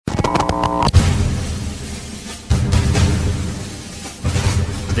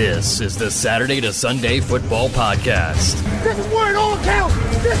This is the Saturday to Sunday Football Podcast. This is where it all counts.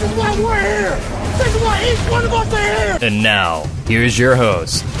 This is why we're here. This is why each one of us are here. And now, here's your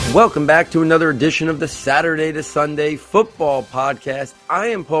host. Welcome back to another edition of the Saturday to Sunday Football Podcast. I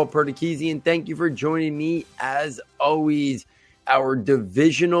am Paul Perticchese, and thank you for joining me as always. Our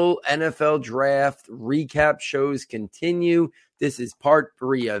divisional NFL draft recap shows continue. This is part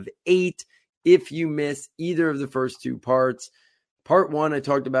 3 of 8. If you miss either of the first two parts, part 1, I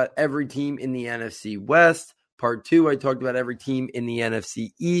talked about every team in the NFC West. Part 2, I talked about every team in the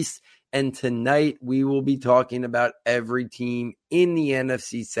NFC East. And tonight, we will be talking about every team in the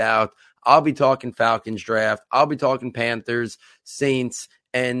NFC South. I'll be talking Falcons draft. I'll be talking Panthers, Saints,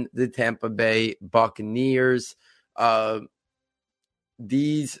 and the Tampa Bay Buccaneers.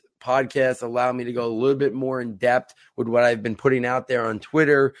 These podcasts allow me to go a little bit more in depth with what I've been putting out there on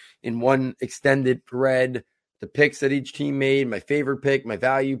Twitter in one extended thread. The picks that each team made, my favorite pick, my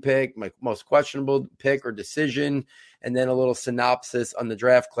value pick, my most questionable pick or decision, and then a little synopsis on the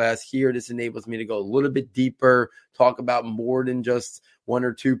draft class here. This enables me to go a little bit deeper, talk about more than just one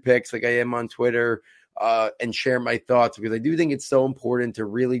or two picks like I am on Twitter, and share my thoughts, because I do think it's so important to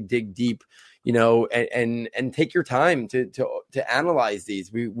really dig deep, you know, and take your time to analyze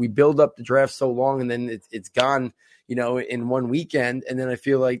these. We build up the draft so long, and then it's gone, you know, in one weekend. And then I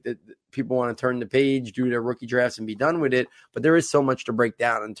feel like that people want to turn the page, do their rookie drafts, and be done with it. But there is so much to break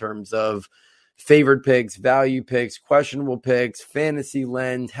down in terms of favored picks, value picks, questionable picks, fantasy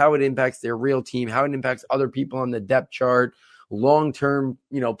lens, how it impacts their real team, how it impacts other people on the depth chart, long-term,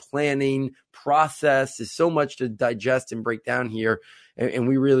 you know, planning process. Is so much to digest and break down here. And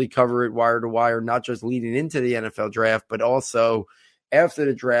we really cover it wire to wire, not just leading into the NFL draft, but also after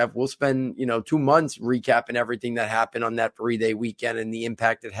the draft. We'll spend, 2 months recapping everything that happened on that 3-day weekend and the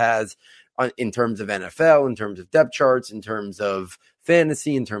impact it has in terms of NFL, in terms of depth charts, in terms of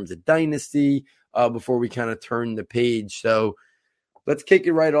fantasy, in terms of dynasty, before we kind of turn the page. So let's kick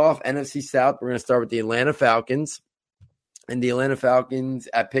it right off. NFC South, we're going to start with the Atlanta Falcons. And the Atlanta Falcons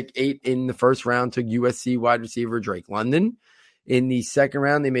at pick 8 in the first round took USC wide receiver Drake London. In the second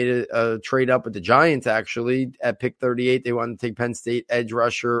round, they made a trade up with the Giants, actually. At pick 38, they wanted to take Penn State edge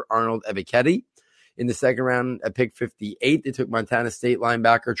rusher Arnold Ebiketie. In the second round, at pick 58, they took Montana State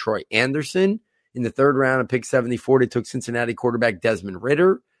linebacker Troy Anderson. In the third round, at pick 74, they took Cincinnati quarterback Desmond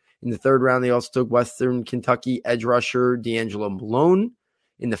Ridder. In the third round, they also took Western Kentucky edge rusher D'Angelo Malone.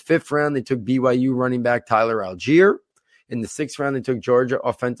 In the fifth round, they took BYU running back Tyler Algier. In the sixth round, they took Georgia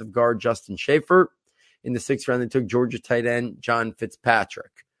offensive guard Justin Schaefer. In the sixth round, they took Georgia tight end John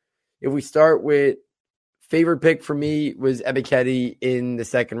Fitzpatrick. If we start with favorite pick for me was Ebiketie in the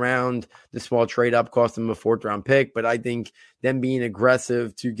second round. The small trade up cost them a 4th-round pick, but I think them being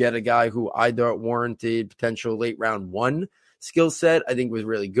aggressive to get a guy who I thought warranted potential late round 1 skill set, I think was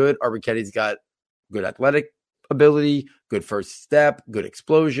really good. Ebiketie's got good athletic ability, good first step, good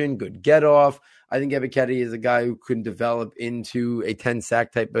explosion, good get off. I think Ebiketie is a guy who can develop into a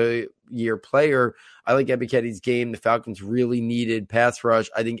 10-sack type of year player. I like Ebiketie's game. The Falcons really needed pass rush.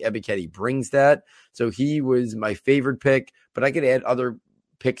 I think Ebiketie brings that. So he was my favorite pick, but I could add other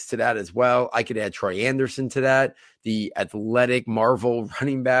picks to that as well. I could add Troy Anderson to that, the athletic Marvel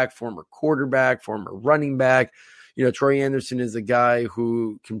running back, former quarterback, former running back. Troy Anderson is a guy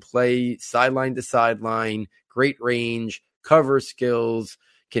who can play sideline to sideline, great range, cover skills,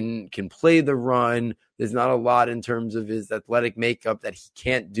 can play the run. There's not a lot in terms of his athletic makeup that he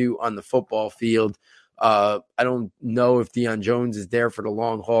can't do on the football field. I don't know if Deion Jones is there for the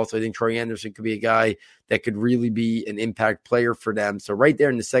long haul, so I think Troy Anderson could be a guy that could really be an impact player for them. So right there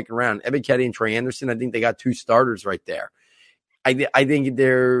in the second round, Ebiketie and Troy Anderson, I think they got 2 starters right there. I think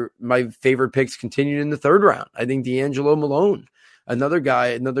they're my favorite picks continued in the third round. I think D'Angelo Malone, another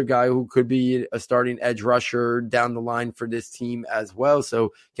guy who could be a starting edge rusher down the line for this team as well.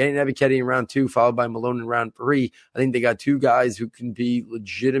 So getting Ebiketie in round 2, followed by Malone in round 3, I think they got 2 guys who can be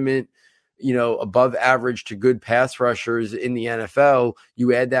legitimate, above average to good pass rushers in the NFL.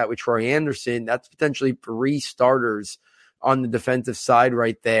 You add that with Troy Anderson, that's potentially 3 starters on the defensive side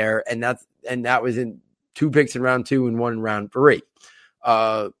right there. And that was in 2 picks in round 2 and 1 in round 3.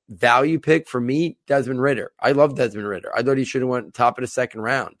 Value pick for me, Desmond Ridder. I love Desmond Ridder. I thought he should have went top of the second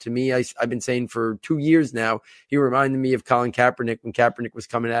round. To me, I've been saying for 2 years now, he reminded me of Colin Kaepernick when Kaepernick was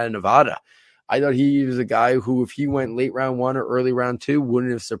coming out of Nevada. I thought he was a guy who, if he went late round 1 or early round 2,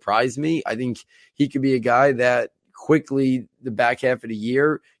 wouldn't have surprised me. I think he could be a guy that quickly the back half of the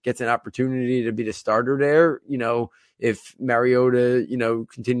year gets an opportunity to be the starter there, if Mariota,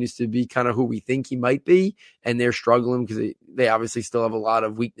 continues to be kind of who we think he might be, and they're struggling because they obviously still have a lot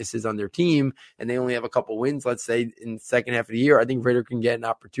of weaknesses on their team, and they only have a couple wins, let's say, in the second half of the year, I think Ridder can get an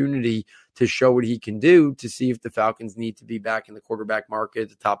opportunity to show what he can do, to see if the Falcons need to be back in the quarterback market at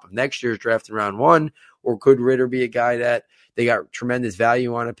the top of next year's draft in round 1, or could Ridder be a guy that they got tremendous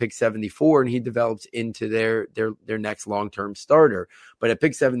value on at pick 74 and he develops into their next long-term starter. But at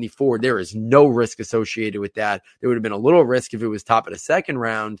pick 74, there is no risk associated with that. There would have been a little risk if it was top of the second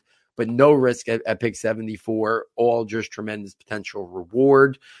round, but no risk at pick 74, all just tremendous potential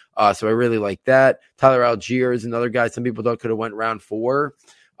reward. So I really like that. Tyler Algier is another guy some people thought could have went round 4.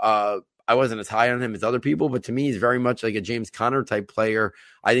 I wasn't as high on him as other people, but to me, he's very much like a James Conner type player.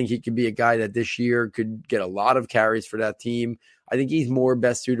 I think he could be a guy that this year could get a lot of carries for that team. I think he's more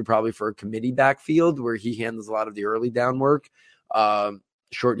best suited probably for a committee backfield where he handles a lot of the early down work,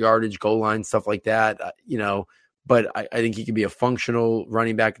 short yardage, goal line, stuff like that, But I think he could be a functional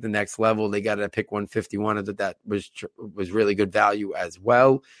running back at the next level. They got it at pick 151. I thought that was really good value as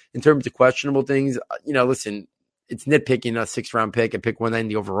well. In terms of questionable things, listen, it's nitpicking a 6th-round pick at pick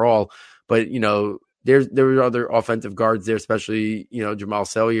 190 overall, but there were other offensive guards there, especially Jamal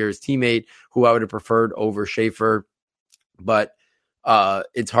Sellier's teammate, who I would have preferred over Schaefer. But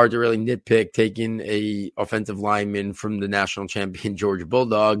it's hard to really nitpick taking a offensive lineman from the national champion Georgia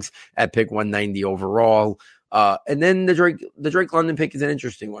Bulldogs at pick 190 overall. And then the Drake London pick is an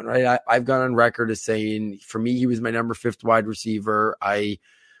interesting one, right? I've gone on record as saying, for me, he was my number 5th wide receiver. I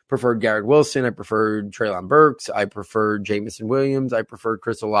preferred Garrett Wilson. I preferred Treylon Burks. I preferred Jameson Williams. I preferred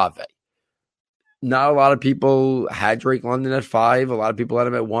Chris Olave. Not a lot of people had Drake London at 5. A lot of people had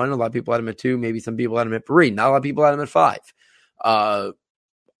him at 1. A lot of people had him at 2. Maybe some people had him at 3. Not a lot of people had him at 5.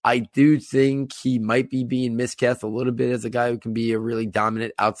 I do think he might be being miscast a little bit as a guy who can be a really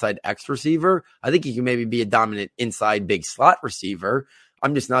dominant outside X receiver. I think he can maybe be a dominant inside big slot receiver.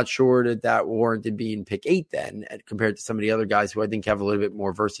 I'm just not sure that warranted being pick 8 then, compared to some of the other guys who I think have a little bit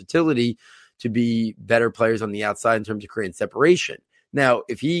more versatility to be better players on the outside in terms of creating separation. Now,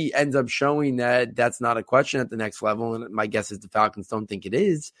 if he ends up showing that that's not a question at the next level, and my guess is the Falcons don't think it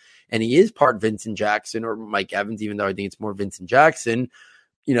is, and he is part Vincent Jackson or Mike Evans, even though I think it's more Vincent Jackson,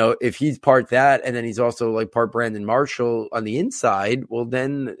 if he's part that, and then he's also like part Brandon Marshall on the inside, well,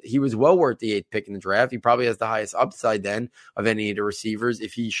 then he was well worth the 8th pick in the draft. He probably has the highest upside then of any of the receivers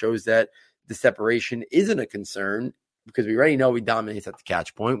if he shows that the separation isn't a concern, because we already know he dominates at the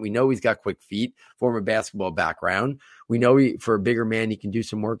catch point. We know he's got quick feet, former basketball background. We know for a bigger man, he can do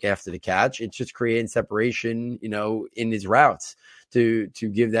some work after the catch. It's just creating separation, in his routes to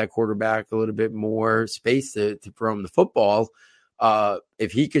give that quarterback a little bit more space to throw him the football.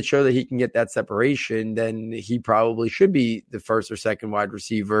 If he could show that he can get that separation, then he probably should be the 1st or 2nd wide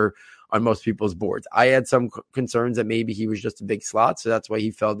receiver on most people's boards. I had some concerns that maybe he was just a big slot, so that's why he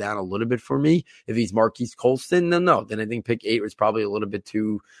fell down a little bit for me. If he's Marquise Colston, then no. Then I think pick 8 was probably a little bit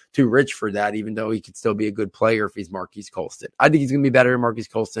too rich for that, even though he could still be a good player if he's Marquise Colston. I think he's going to be better than Marquise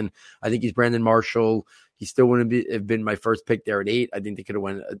Colston. I think he's Brandon Marshall. He still wouldn't have been my first pick there at 8. I think they could have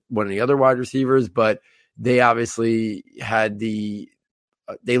went one of the other wide receivers, but they obviously had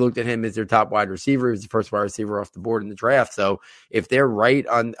they looked at him as their top wide receiver. He was the first wide receiver off the board in the draft. So if they're right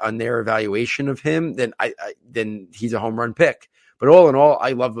on their evaluation of him, then then he's a home run pick. But all in all,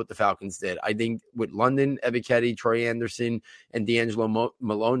 I loved what the Falcons did. I think with London, Ebiketie, Troy Anderson, and D'Angelo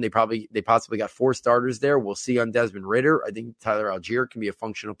Malone, they possibly got 4 starters there. We'll see on Desmond Ridder. I think Tyler Algier can be a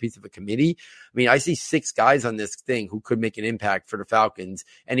functional piece of a committee. I mean, I see 6 guys on this thing who could make an impact for the Falcons,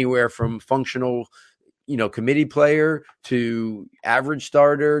 anywhere from functional committee player to average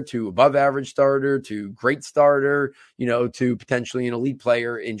starter to above average starter to great starter, to potentially an elite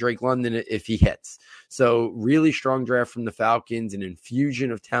player in Drake London if he hits. So really strong draft from the Falcons, an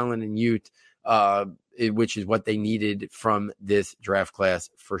infusion of talent and youth, which is what they needed from this draft class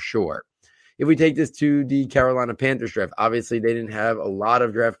for sure. If we take this to the Carolina Panthers draft, obviously they didn't have a lot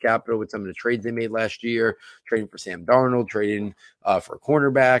of draft capital with some of the trades they made last year, trading for Sam Darnold, trading for a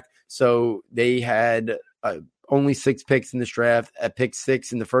cornerback. So they had only 6 picks in this draft. At pick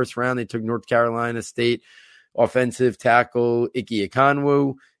 6 in the 1st round, they took North Carolina State offensive tackle Ike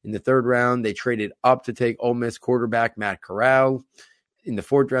Ekwonu. In the 3rd round, they traded up to take Ole Miss quarterback Matt Corral. In the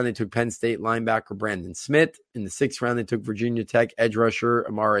 4th round, they took Penn State linebacker Brandon Smith. In the 6th round, they took Virginia Tech edge rusher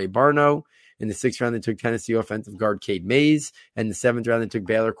Amare Barno. In the 6th round, they took Tennessee offensive guard Cade Mays. And in the 7th round, they took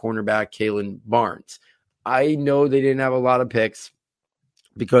Baylor cornerback Kalen Barnes. I know they didn't have a lot of picks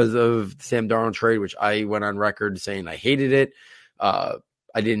because of the Sam Darnold trade, which I went on record saying I hated it. I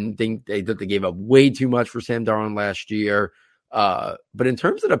didn't think they gave up way too much for Sam Darnold last year. But in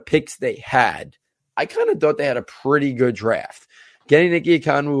terms of the picks they had, I kind of thought they had a pretty good draft. Getting Nicky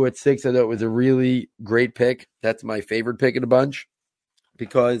Ekwonu at 6, I thought was a really great pick. That's my favorite pick of the bunch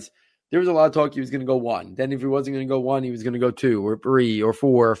because there was a lot of talk he was going to go 1. Then if he wasn't going to go 1, he was going to go 2 or 3 or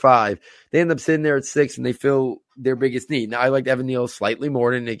 4 or 5. They end up sitting there at 6 and they fill their biggest need. Now, I liked Evan Neal slightly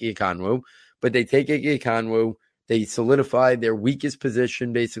more than Nicky Ekwonu, but they take Nicky Ekwonu. They solidified their weakest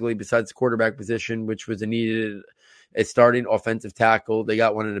position, basically, besides the quarterback position, which was needed a starting offensive tackle. They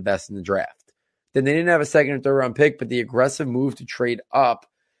got one of the best in the draft. Then they didn't have a second or third round pick, but the aggressive move to trade up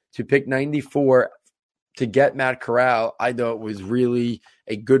to pick 94 to get Matt Corral, I thought was really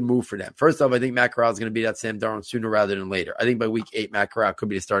a good move for them. First off, I think Matt Corral is going to beat out Sam Darnold sooner rather than later. I think by week 8, Matt Corral could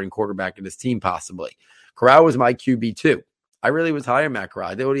be the starting quarterback of this team, possibly. Corral was my QB2. I really was higher Matt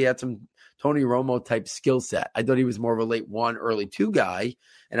Corral. I thought he had some Tony Romo type skill set. I thought he was more of a late 1, early 2 guy,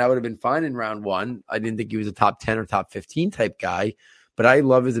 and I would have been fine in round 1. I didn't think he was a top 10 or top 15 type guy, but I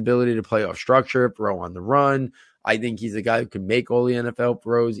love his ability to play off structure, throw on the run. I think he's a guy who can make all the NFL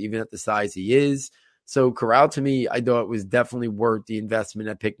throws, even at the size he is. So Corral, to me, I thought was definitely worth the investment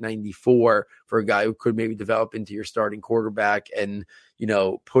at pick 94 for a guy who could maybe develop into your starting quarterback and,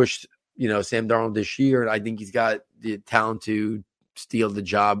 push, Sam Darnold this year. And I think he's got the talent to steal the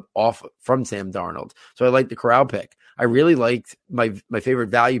job off from Sam Darnold. So I like the Corral pick. I really liked my favorite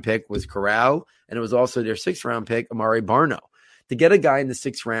value pick was Corral, and it was also their 6th round pick, Amare Barno. To get a guy in the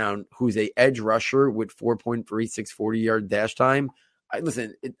 6th round who's a edge rusher with 4.36 40-yard dash time,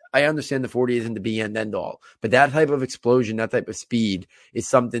 I understand the 40 isn't the be end end all, but that type of explosion, that type of speed is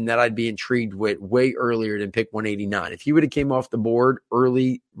something that I'd be intrigued with way earlier than pick 189. If he would have came off the board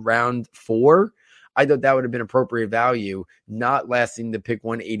early round 4, I thought that would have been appropriate value, not lasting the pick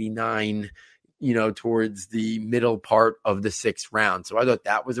 189, towards the middle part of the 6th round. So I thought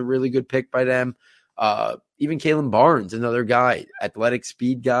that was a really good pick by them. Even Kalen Barnes, another guy, athletic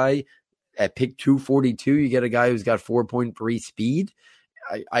speed guy. At pick 242, you get a guy who's got 4.3 speed.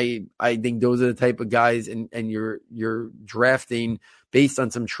 I think those are the type of guys, and you're drafting based on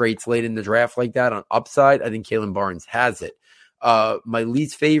some traits late in the draft like that on upside. I think Kalen Barnes has it. My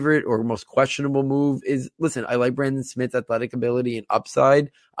least favorite or most questionable move is, I like Brandon Smith's athletic ability and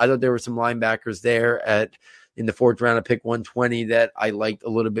upside. I thought there were some linebackers there in the 4th round of pick 120 that I liked a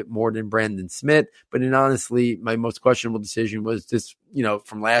little bit more than Brandon Smith. But honestly, my most questionable decision was just,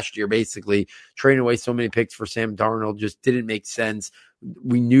 from last year, basically trading away so many picks for Sam Darnold just didn't make sense.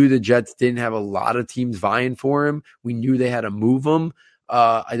 We knew the Jets didn't have a lot of teams vying for him. We knew they had to move him.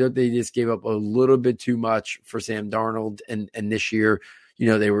 I thought they just gave up a little bit too much for Sam Darnold. And this year,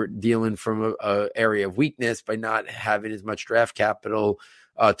 they were dealing from a area of weakness by not having as much draft capital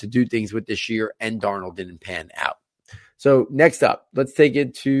to do things with this year, and Darnold didn't pan out. So next up, let's take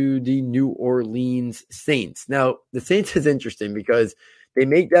it to the New Orleans Saints. Now, the Saints is interesting because they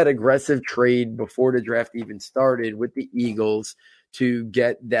make that aggressive trade before the draft even started with the Eagles to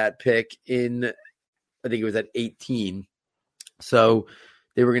get that pick in, I think it was at 18. So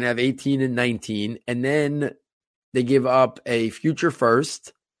they were going to have 18 and 19, and then they give up a future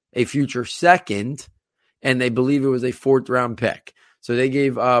first, a future second, and they believe it was a 4th round pick. So they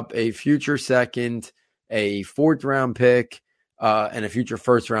gave up a future second, a 4th round pick, and a future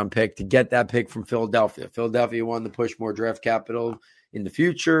 1st round pick to get that pick from Philadelphia. Philadelphia wanted to push more draft capital in the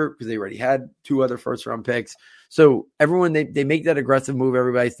future because they already had 2 other 1st round picks. So everyone, they make that aggressive move.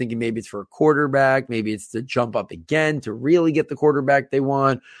 Everybody's thinking maybe it's for a quarterback. Maybe it's to jump up again to really get the quarterback they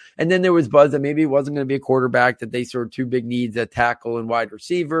want. And then there was buzz that maybe it wasn't going to be a quarterback, that they saw 2 big needs at tackle and wide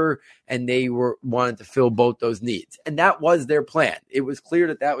receiver, and they wanted to fill both those needs. And that was their plan. It was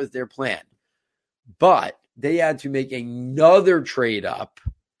clear that was their plan. But they had to make another trade up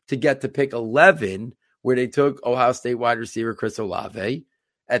to get to pick 11, where they took Ohio State wide receiver Chris Olave.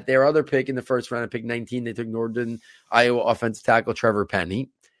 At their other pick in the 1st round, at pick 19, they took Northern Iowa offensive tackle Trevor Penny.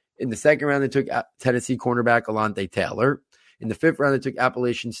 In the 2nd round, they took Tennessee cornerback Alontae Taylor. In the 5th round, they took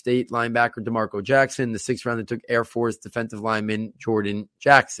Appalachian State linebacker DeMarco Jackson. In the 6th round, they took Air Force defensive lineman Jordan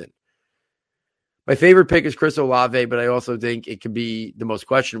Jackson. My favorite pick is Chris Olave, but I also think it could be the most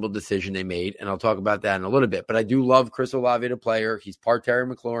questionable decision they made, and I'll talk about that in a little bit. But I do love Chris Olave, the player. He's part Terry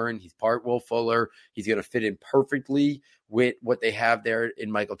McLaurin. He's part Will Fuller. He's going to fit in perfectly with what they have there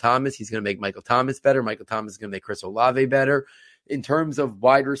in Michael Thomas. He's going to make Michael Thomas better. Michael Thomas is going to make Chris Olave better. In terms of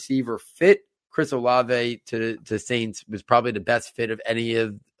wide receiver fit, Chris Olave to Saints was probably the best fit of any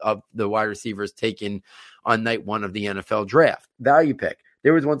of the wide receivers taken on night 1 of the NFL draft. Value pick.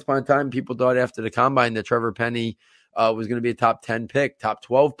 There was once upon a time people thought after the combine that Trevor Penny was going to be a top 10 pick, top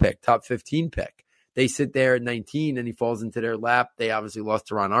 12 pick, top 15 pick. They sit there at 19 and he falls into their lap. They obviously lost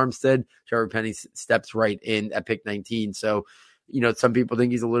to Ron Armstead. Trevor Penny steps right in at pick 19. So, some people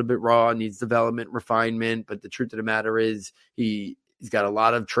think he's a little bit raw, needs development, refinement, but the truth of the matter is he's got a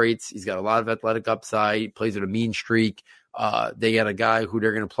lot of traits. He's got a lot of athletic upside, plays with a mean streak. They got a guy who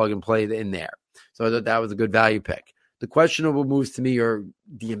they're going to plug and play in there. So I thought that was a good value pick. The questionable moves to me are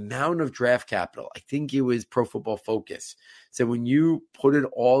the amount of draft capital. I think it was Pro Football Focus. So when you put it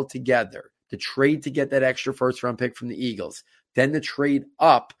all together, the trade to get that extra first-round pick from the Eagles, then the trade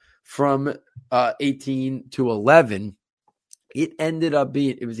up from 18 to 11, it ended up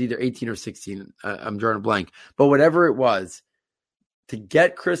being, it was either 18 or 16. I'm drawing a blank. But whatever it was, to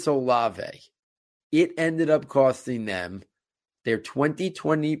get Chris Olave, it ended up costing them their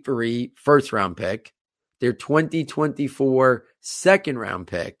 2023 first-round pick, their 2024 second-round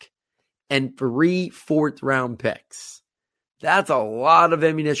pick, and 3 fourth-round picks. That's a lot of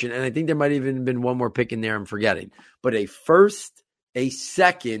ammunition. And I think there might even have been one more pick in there I'm forgetting. But a first, a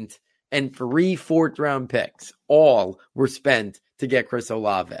second, and 3 fourth-round picks all were spent to get Chris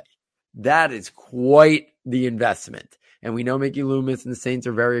Olave. That is quite the investment. And we know Mickey Loomis and the Saints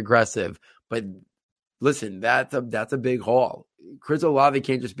are very aggressive. But listen, that's a big haul. Chris Olave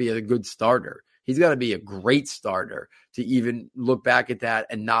can't just be a good starter. He's got to be a great starter to even look back at that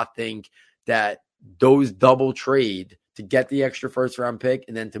and not think that those double trade to get the extra first round pick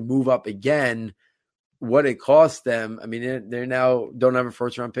and then to move up again, what it cost them. I mean, they now don't have a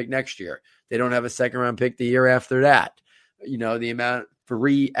first round pick next year. They don't have a second round pick the year after that. The amount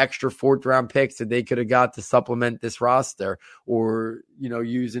 3 extra fourth round picks that they could have got to supplement this roster or,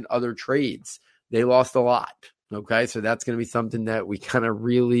 use in other trades. They lost a lot. Okay. So that's going to be something that we kind of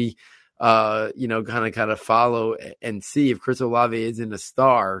really, kind of follow and see. If Chris Olave isn't a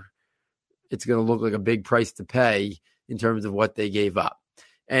star, it's going to look like a big price to pay in terms of what they gave up.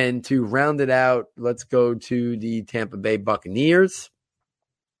 And to round it out, let's go to the Tampa Bay Buccaneers.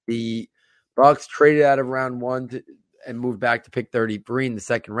 The Bucs traded out of round 1 and moved back to pick 33 in the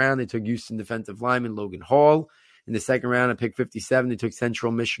second round. They took Houston defensive lineman Logan Hall. In the second round, at pick 57, they took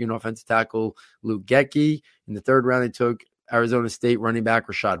Central Michigan offensive tackle Luke Getsy. In the third round, they took Arizona State running back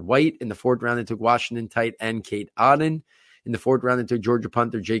Rachaad White. In the fourth round, they took Washington tight end Cade Otton. In the fourth round, they took Georgia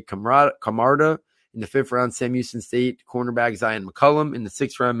punter Jake Camarda. In the fifth round, Sam Houston State cornerback Zion McCullum. In the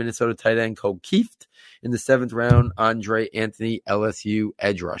sixth round, Minnesota tight end Cole Kieft. In the seventh round, Andre Anthony, LSU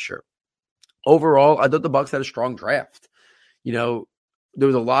edge rusher. Overall, I thought the Bucs had a strong draft. There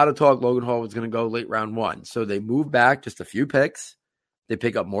was a lot of talk Logan Hall was going to go late round 1. So they move back just a few picks. They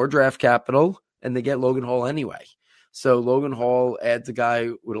pick up more draft capital, and they get Logan Hall anyway. So Logan Hall adds a guy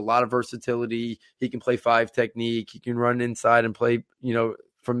with a lot of versatility. He can play 5 technique. He can run inside and play,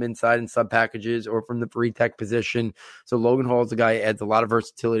 from inside in sub packages or from the free tech position. So Logan Hall is a guy who adds a lot of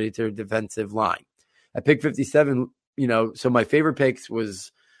versatility to their defensive line. At pick 57, so my favorite picks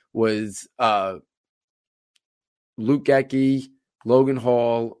was Luke Getsy, Logan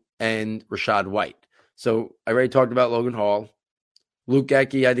Hall, and Rachaad White. So I already talked about Logan Hall. Luke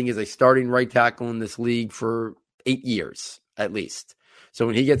Getsy, I think, is a starting right tackle in this league for 8 years at least. So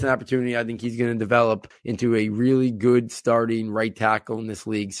when he gets an opportunity, I think he's going to develop into a really good starting right tackle in this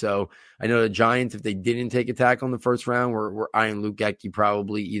league. So I know the Giants, if they didn't take a tackle in the first round, were eyeing Luke Getsy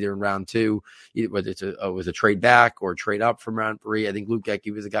probably either in round 2, whether it was a trade back or a trade up from round 3. I think Luke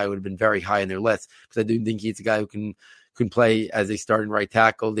Getsy was a guy who would have been very high on their list because I do think he's a guy who can play as a starting right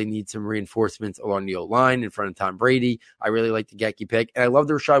tackle. They need some reinforcements along the O-line in front of Tom Brady. I really like the Getsy pick. And I love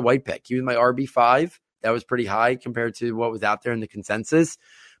the Rachaad White pick. He was my RB5. That was pretty high compared to what was out there in the consensus.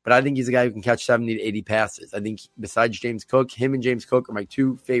 But I think he's a guy who can catch 70 to 80 passes. I think besides James Cook, him and James Cook are my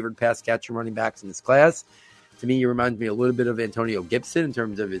 2 favorite pass catching running backs in this class. To me, he reminds me a little bit of Antonio Gibson in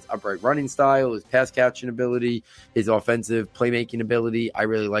terms of his upright running style, his pass catching ability, his offensive playmaking ability. I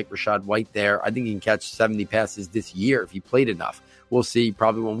really like Rachaad White there. I think he can catch 70 passes this year if he played enough. We'll see.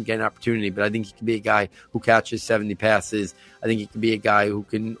 Probably won't get an opportunity, but I think he can be a guy who catches 70 passes. I think he can be a guy who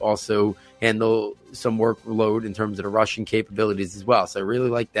can also handle some workload in terms of the rushing capabilities as well. So I really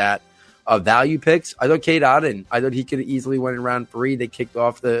like that. Value picks, I thought Cade Otton, I thought he could have easily went in round 3. They kicked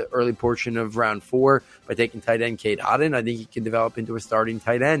off the early portion of round 4 by taking tight end Cade Otton. I think he can develop into a starting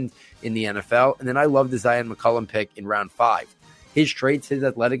tight end in the NFL. And then I love the Zion McCullum pick in round 5. His traits, his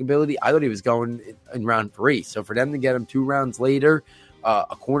athletic ability, I thought he was going in round 3. So for them to get him 2 rounds later,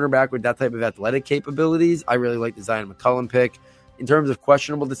 a cornerback with that type of athletic capabilities, I really like the Zion McCullum pick. In terms of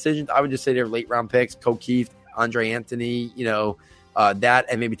questionable decisions, I would just say they're late round picks. Cole Kieft, Andre Anthony, that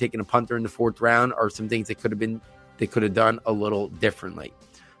and maybe taking a punter in the 4th round are some things that they could have done a little differently.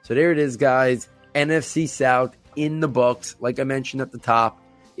 So there it is, guys. NFC South in the books. Like I mentioned at the top,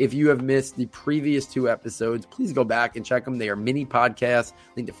 If you have missed the previous 2 episodes, please go back and check them. They are mini podcasts.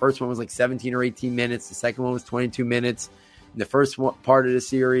 I think the first one was like 17 or 18 minutes. The second one was 22 minutes. In the first part of the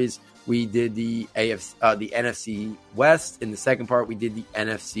series, we did the NFC West. In the second part, we did the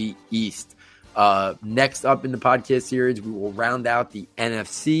NFC East. Next up in the podcast series, we will round out the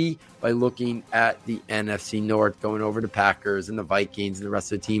NFC by looking at the NFC North, going over the Packers and the Vikings and the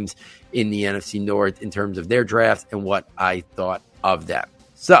rest of the teams in the NFC North in terms of their drafts and what I thought of them.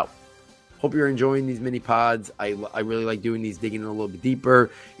 So, hope you're enjoying these mini pods. I really like doing these, digging a little bit deeper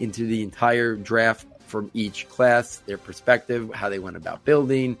into the entire draft from each class, their perspective, how they went about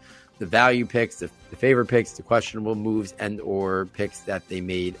building, the value picks, the favorite picks, the questionable moves, and or picks that they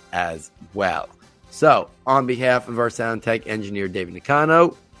made as well. So, on behalf of our sound tech engineer, David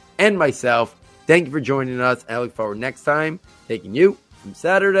Nicano, and myself, thank you for joining us. I look forward next time taking you from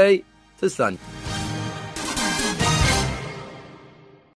Saturday to Sunday.